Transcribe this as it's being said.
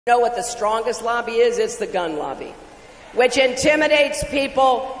You know what the strongest lobby is? It's the gun lobby, which intimidates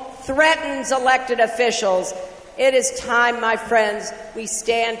people, threatens elected officials. It is time, my friends, we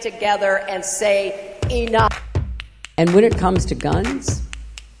stand together and say enough. And when it comes to guns,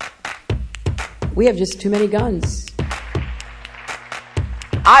 we have just too many guns.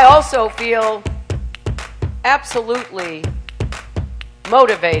 I also feel absolutely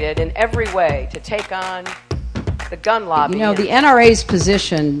motivated in every way to take on the gun lobby. You know, the NRA's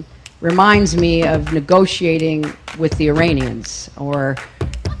position reminds me of negotiating with the Iranians or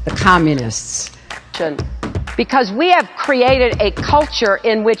the communists. Because we have created a culture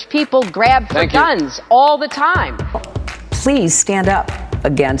in which people grab for guns all the time. Please stand up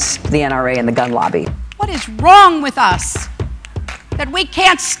against the NRA and the gun lobby. What is wrong with us that we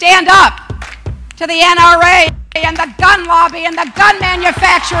can't stand up to the NRA and the gun lobby and the gun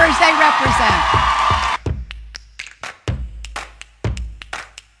manufacturers they represent?